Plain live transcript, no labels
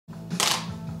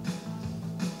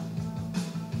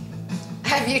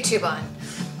have YouTube on.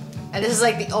 And this is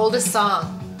like the oldest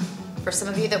song. For some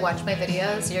of you that watch my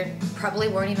videos, you probably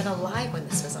weren't even alive when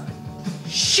this was on.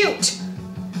 Shoot!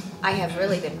 I have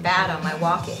really been bad on my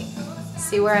walking.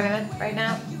 See where I'm at right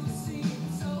now?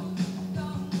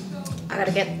 I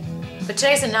gotta get, but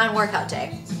today's a non-workout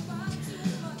day.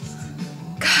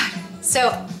 God,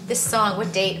 so this song, what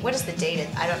is the date?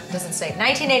 It doesn't say,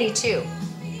 1982.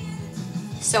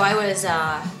 So I was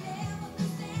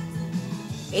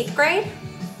 8th grade,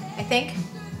 I think.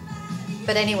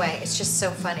 But anyway, it's just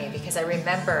so funny because I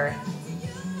remember,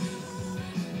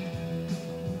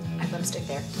 I have lipstick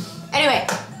there. Anyway,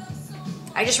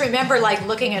 I just remember like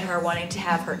looking at her wanting to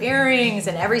have her earrings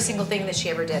and every single thing that she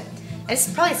ever did. And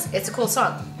it's a cool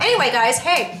song. Anyway, guys,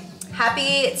 hey,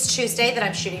 it's Tuesday that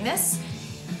I'm shooting this.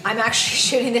 I'm actually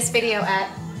shooting this video at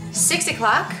 6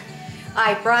 o'clock.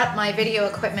 I brought my video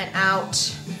equipment out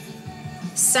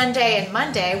Sunday and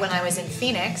Monday when I was in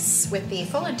Phoenix with the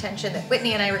full intention that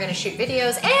Whitney and I were going to shoot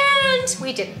videos, and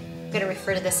we didn't. I'm going to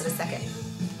refer to this in a second.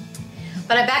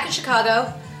 But I'm back in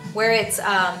Chicago where it's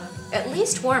at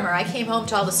least warmer. I came home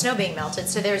to all the snow being melted,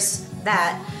 so there's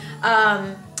that.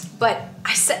 But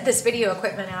I set this video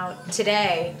equipment out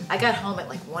today. I got home at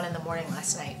like 1 in the morning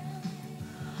last night.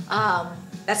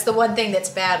 That's the one thing that's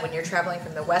bad when you're traveling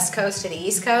from the West Coast to the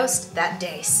East Coast. That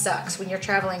day sucks. When you're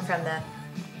traveling from the,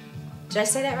 did I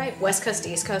say that right? West Coast to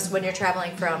East Coast. When you're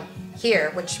traveling from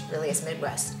here, which really is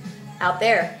Midwest, out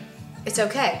there, it's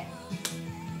okay.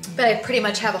 But I pretty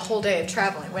much have a whole day of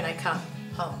traveling when I come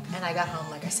home. And I got home,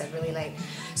 like I said, really late.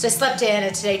 So I slept in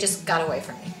and today just got away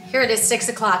from me. Here it is, 6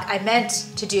 o'clock. I meant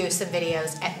to do some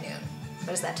videos at noon. What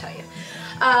does that tell you?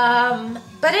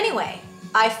 But anyway,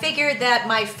 I figured that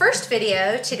my first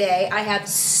video today, I have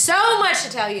so much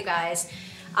to tell you guys.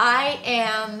 I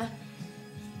am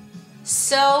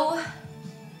so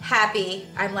happy.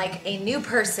 I'm like a new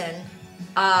person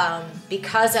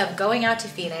because of going out to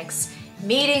Phoenix,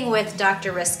 meeting with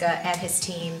Dr. Riska and his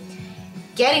team,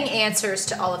 getting answers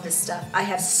to all of this stuff. I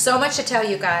have so much to tell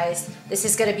you guys. This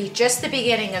is going to be just the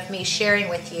beginning of me sharing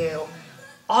with you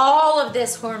all of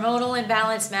this hormonal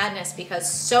imbalance madness,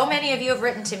 because so many of you have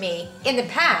written to me in the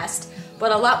past,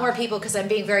 but a lot more people because I'm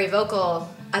being very vocal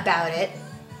about it.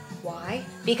 Why?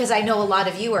 Because I know a lot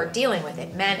of you are dealing with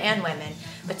it, men and women.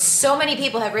 But so many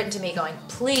people have written to me going,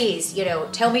 please,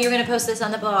 tell me you're going to post this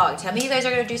on the blog. Tell me you guys are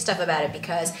going to do stuff about it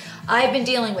because I've been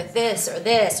dealing with this or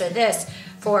this or this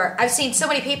for, I've seen so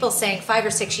many people saying 5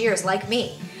 or 6 years like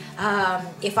me.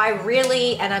 If I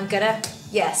really, and I'm going to,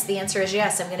 yes, the answer is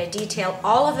yes, I'm going to detail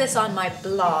all of this on my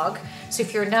blog. So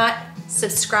if you're not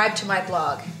subscribed to my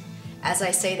blog, as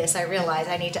I say this, I realize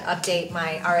I need to update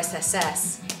my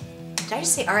RSS. Did I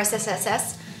just say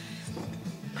RSS?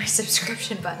 My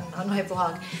subscription button on my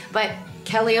blog. But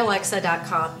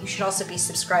kellyolexa.com. You should also be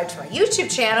subscribed to my YouTube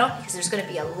channel because there's going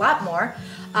to be a lot more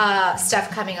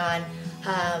stuff coming on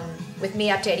with me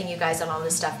updating you guys on all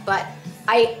this stuff. But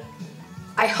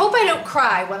I hope I don't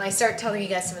cry when I start telling you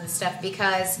guys some of this stuff,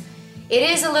 because it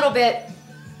is a little bit,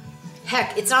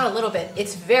 heck, it's not a little bit,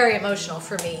 it's very emotional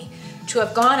for me to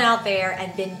have gone out there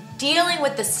and been dealing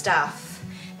with the stuff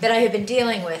that I have been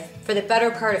dealing with for the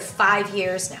better part of 5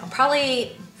 years now,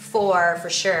 probably 4 for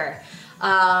sure.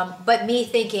 But me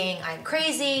thinking I'm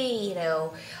crazy,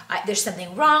 there's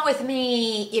something wrong with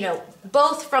me,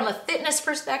 both from a fitness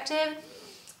perspective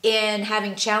in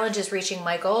having challenges reaching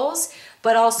my goals,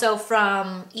 but also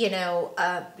from,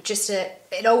 just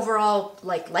an overall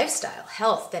lifestyle,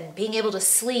 health, and being able to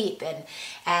sleep and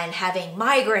having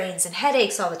migraines and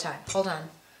headaches all the time. Hold on.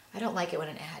 I don't like it when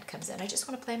an ad comes in. I just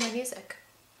want to play my music.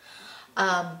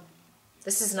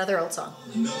 This is another old song.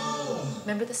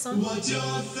 Remember this song?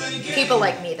 People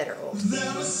like me that are old.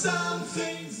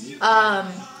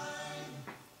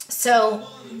 So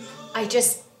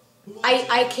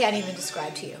I can't even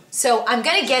describe to you. So I'm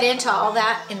going to get into all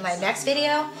that in my next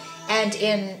video, and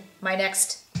in my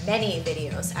next many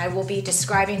videos. I will be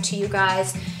describing to you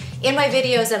guys in my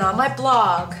videos and on my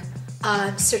blog.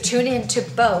 So tune in to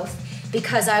both,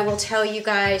 because I will tell you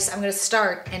guys, I'm going to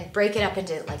start and break it up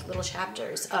into little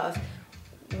chapters of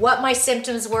what my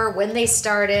symptoms were, when they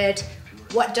started,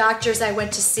 what doctors I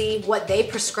went to see, what they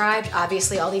prescribed.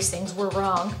 Obviously, all these things were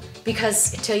wrong,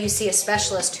 because until you see a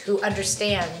specialist who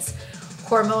understands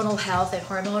hormonal health and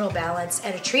hormonal balance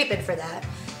and a treatment for that,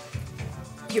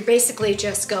 you're basically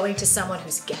just going to someone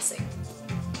who's guessing.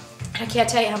 And I can't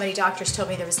tell you how many doctors told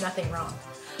me there was nothing wrong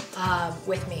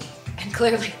with me. And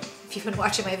clearly, if you've been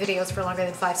watching my videos for longer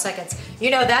than 5 seconds, you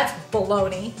know that's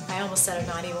baloney. I almost said a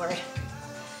naughty word.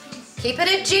 Keep it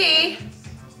at G.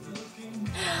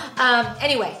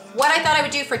 Anyway, what I thought I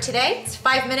would do for today, it's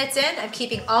 5 minutes in. I'm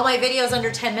keeping all my videos under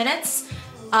 10 minutes.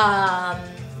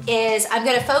 is I'm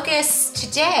gonna focus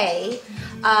today,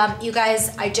 you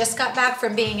guys, I just got back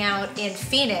from being out in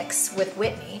Phoenix with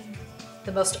Whitney,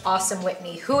 the most awesome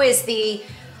Whitney, who is the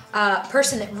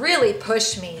person that really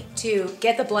pushed me to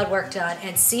get the blood work done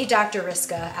and see Dr.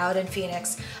 Riska out in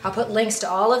Phoenix. I'll put links to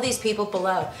all of these people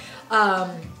below.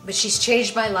 But she's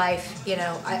changed my life. You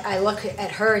know, I look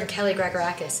at her and Kelly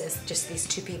Gregorakis as just these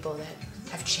two people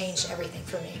that have changed everything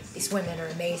for me. These women are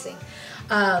amazing.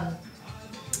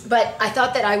 But I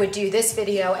thought that I would do this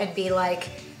video and be like,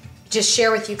 just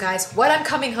share with you guys what I'm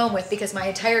coming home with, because my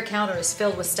entire counter is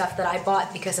filled with stuff that I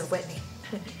bought because of Whitney.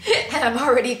 And I'm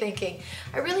already thinking,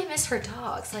 I really miss her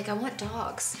dogs. Like, I want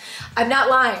dogs. I'm not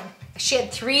lying. She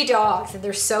had 3 dogs and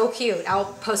they're so cute. I'll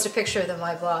post a picture of them on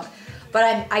my blog.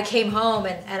 But I came home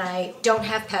and I don't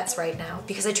have pets right now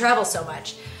because I travel so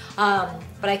much.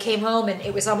 But I came home and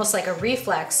it was almost like a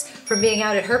reflex from being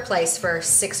out at her place for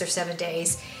 6 or 7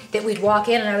 days that we'd walk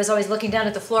in and I was always looking down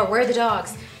at the floor, where are the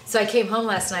dogs? So I came home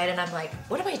last night and I'm like,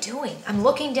 what am I doing? I'm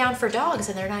looking down for dogs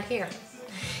and they're not here.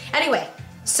 Anyway,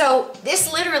 so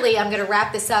this literally, I'm gonna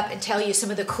wrap this up and tell you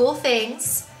some of the cool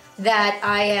things that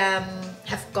I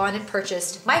have gone and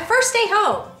purchased my first day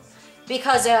home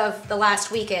because of the last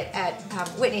week at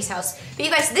Whitney's house. But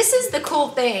you guys, this is the cool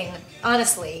thing,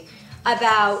 honestly,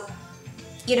 about,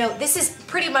 you know, this is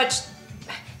pretty much,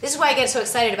 this is why I get so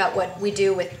excited about what we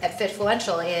do at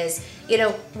Fitfluential is, you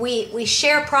know, we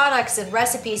share products and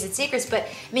recipes and secrets, but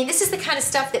I mean, this is the kind of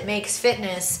stuff that makes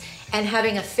fitness and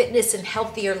having a fitness and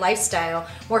healthier lifestyle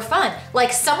more fun.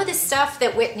 Like some of the stuff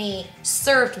that Whitney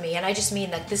served me, and I just mean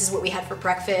that this is what we had for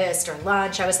breakfast or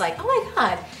lunch, I was like, oh my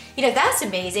God, you know, that's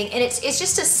amazing. And it's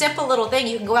just a simple little thing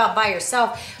you can go out and buy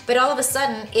yourself, but all of a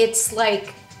sudden it's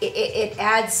like, it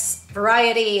adds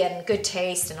variety and good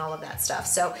taste and all of that stuff.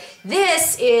 So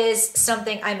this is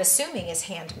something I'm assuming is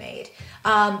handmade.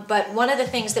 But one of the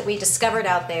things that we discovered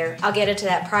out there, I'll get into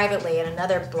that privately in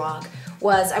another blog,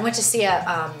 was I went to see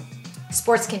a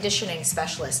sports conditioning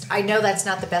specialist. I know that's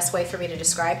not the best way for me to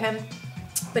describe him,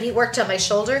 but he worked on my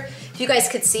shoulder. If you guys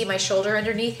could see my shoulder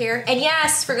underneath here. And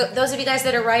yes, for those of you guys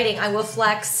that are writing, I will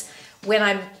flex when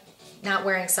I'm not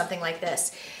wearing something like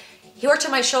this. He worked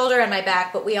on my shoulder and my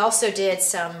back, but we also did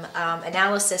some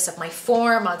analysis of my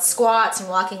form on squats and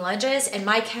walking lunges, and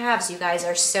my calves, you guys,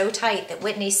 are so tight that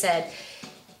Whitney said,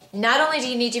 not only do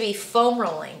you need to be foam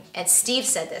rolling, and Steve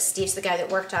said this, Steve's the guy that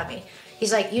worked on me,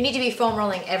 he's like, you need to be foam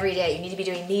rolling every day, you need to be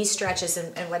doing knee stretches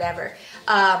and whatever,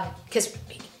 because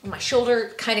my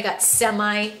shoulder kind of got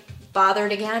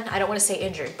semi-bothered again. I don't want to say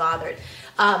injured, bothered.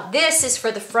 This is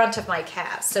for the front of my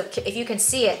calves. So if you can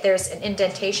see it, there's an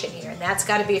indentation here, and that's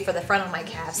got to be for the front of my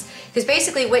calves. Because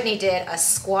basically Whitney did a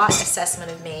squat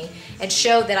assessment of me and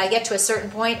showed that I get to a certain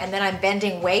point and then I'm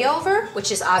bending way over,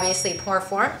 which is obviously poor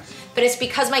form, but it's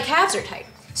because my calves are tight.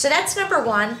 So that's number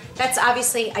one. That's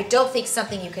obviously, I don't think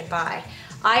something you can buy.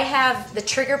 I have the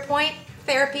trigger point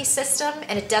therapy system,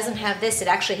 and it doesn't have this. It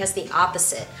actually has the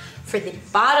opposite for the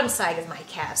bottom side of my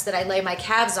calves that I lay my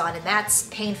calves on, and that's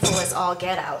painful as all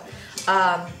get out.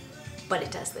 But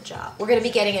it does the job. We're gonna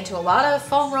be getting into a lot of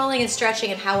foam rolling and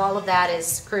stretching and how all of that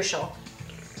is crucial.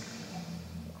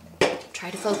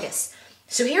 Try to focus.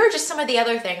 So here are just some of the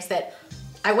other things that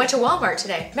I went to Walmart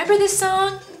today. Remember this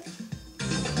song?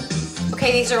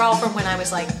 Okay, these are all from when I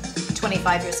was like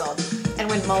 25 years old and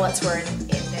when mullets were in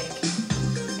big.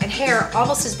 And hair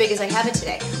almost as big as I have it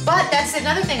today. But that's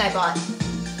another thing I bought.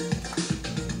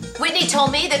 Whitney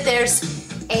told me that there's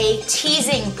a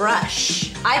teasing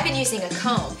brush. I've been using a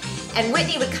comb, and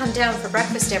Whitney would come down for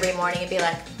breakfast every morning and be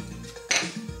like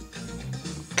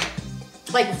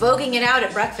voguing it out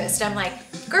at breakfast. I'm like,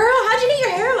 girl, how'd you get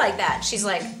your hair like that? She's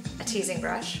like, a teasing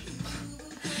brush.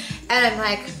 And I'm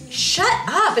like, shut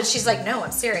up. And she's like, no,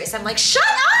 I'm serious. I'm like, shut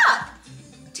up!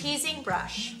 Teasing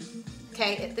brush.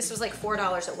 Okay, this was like $4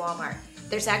 at Walmart.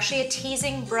 There's actually a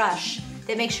teasing brush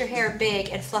that makes your hair big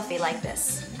and fluffy like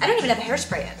this. I don't even have a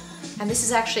hairspray in, and this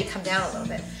has actually come down a little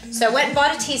bit. So I went and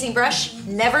bought a teasing brush,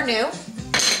 never knew.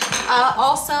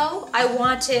 Also, I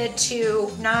wanted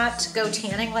to not go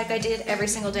tanning like I did every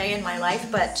single day in my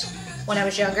life, but when I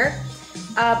was younger,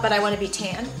 but I want to be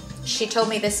tan. She told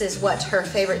me this is what her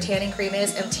favorite tanning cream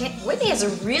is, and Whitney has a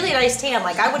really nice tan.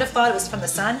 Like, I would have thought it was from the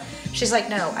sun. She's like,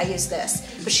 no, I use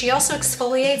this. But she also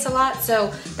exfoliates a lot,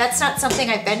 so that's not something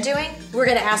I've been doing. We're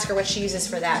gonna ask her what she uses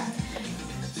for that.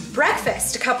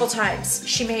 Breakfast a couple times.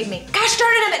 She made me, gosh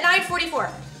darn it, I'm at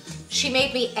 9:44. She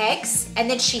made me eggs, and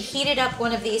then she heated up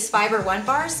one of these Fiber One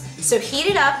bars. So heat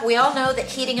it up. We all know that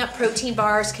heating up protein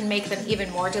bars can make them even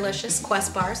more delicious.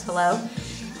 Quest bars, hello.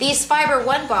 These Fiber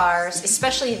One bars,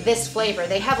 especially this flavor,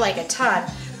 they have like a ton,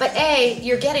 but A,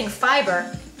 you're getting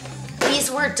fiber, these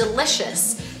were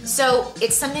delicious. So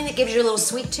it's something that gives you a little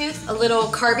sweet tooth, a little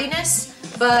carbiness,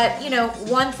 but you know,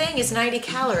 one thing is 90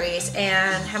 calories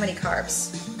and how many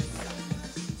carbs?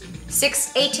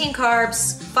 18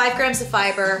 carbs, 5 grams of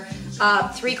fiber,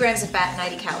 3 grams of fat,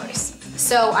 90 calories.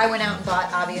 So I went out and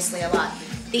bought obviously a lot.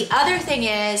 The other thing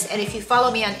is, and if you follow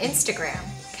me on Instagram,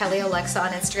 Kelly Olexa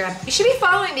on Instagram, you should be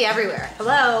following me everywhere.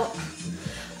 Hello.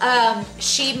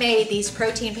 She made these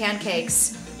protein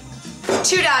pancakes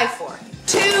to die for.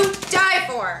 To die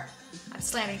for. I'm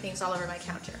slamming things all over my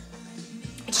counter.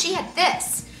 And she had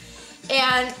this.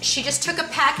 And she just took a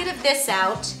packet of this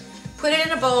out, put it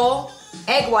in a bowl,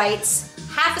 egg whites,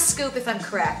 half a scoop if I'm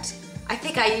correct. I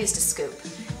think I used a scoop.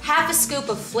 Half a scoop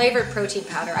of flavored protein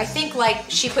powder. I think like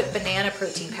she put banana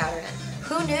protein powder in.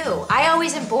 Who knew? I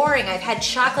always am boring. I've had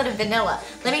chocolate and vanilla.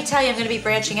 Let me tell you, I'm gonna be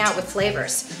branching out with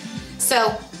flavors.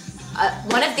 So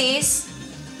one of these,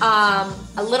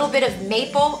 a little bit of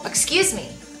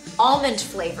almond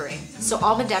flavoring. So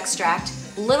almond extract,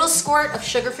 little squirt of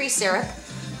sugar-free syrup,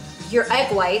 your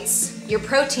egg whites, your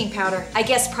protein powder. I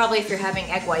guess probably if you're having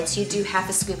egg whites, you do half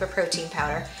a scoop of protein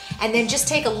powder. And then just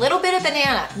take a little bit of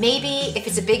banana. Maybe if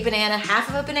it's a big banana, half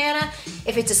of a banana.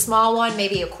 If it's a small one,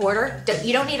 maybe a quarter.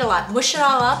 You don't need a lot. Mush it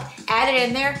all up, add it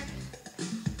in there.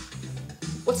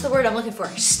 What's the word I'm looking for?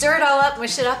 Stir it all up,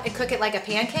 mush it up, and cook it like a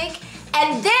pancake.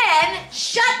 And then,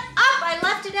 shut up, I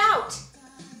left it out.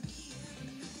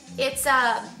 It's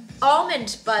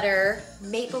almond butter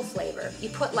maple flavor. You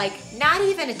put like not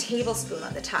even a tablespoon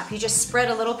on the top. You just spread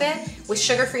a little bit with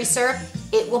sugar-free syrup.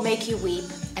 It will make you weep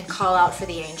and call out for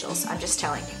the angels. I'm just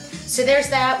telling you. So there's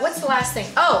that. What's the last thing?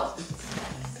 Oh,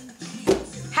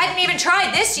 hadn't even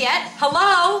tried this yet.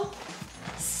 Hello.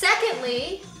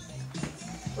 Secondly,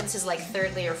 well, this is like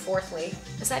thirdly or fourthly.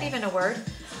 Is that even a word?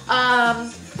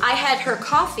 I had her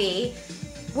coffee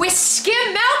with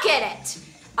skim milk in it.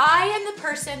 I am the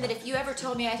person that if you ever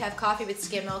told me I'd have coffee with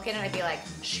skim milk in it, I'd be like,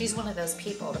 she's one of those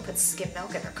people that puts skim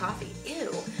milk in her coffee.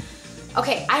 Ew.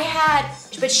 Okay,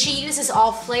 but she uses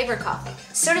all flavored coffee.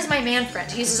 So does my man friend.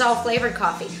 He uses all flavored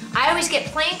coffee. I always get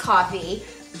plain coffee,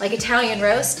 like Italian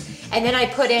roast, and then I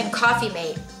put in Coffee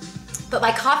Mate. But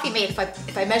my Coffee Mate,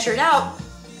 if I measure it out,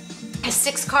 has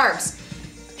 6 carbs.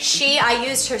 I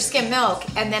used her skim milk,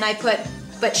 and then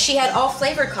but she had all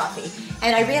flavored coffee.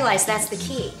 And I realized that's the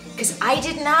key, because I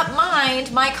did not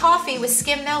mind my coffee with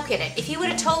skim milk in it. If you would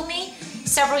have told me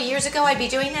several years ago I'd be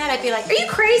doing that, I'd be like, are you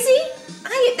crazy?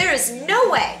 There is no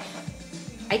way.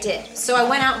 I did. So I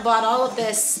went out and bought all of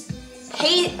this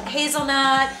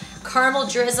hazelnut, caramel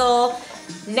drizzle.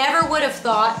 Never would have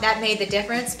thought that made the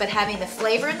difference, but having the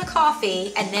flavor in the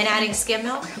coffee and then adding skim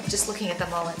milk, I'm just looking at the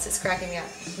mullets, it's cracking me up.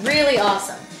 Really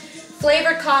awesome.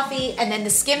 Flavored coffee, and then the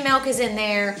skim milk is in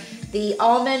there. The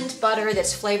almond butter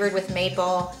that's flavored with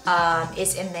maple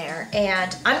is in there.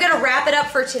 And I'm gonna wrap it up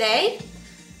for today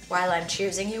while I'm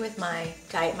cheersing you with my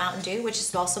Diet Mountain Dew, which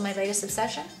is also my latest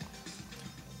obsession.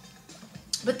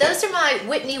 But those are my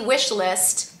Whitney wish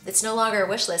list. It's no longer a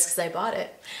wish list because I bought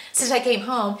it since I came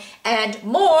home. And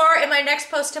more in my next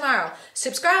post tomorrow.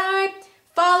 Subscribe,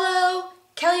 follow,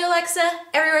 Kelly Olexa,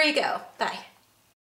 everywhere you go. Bye.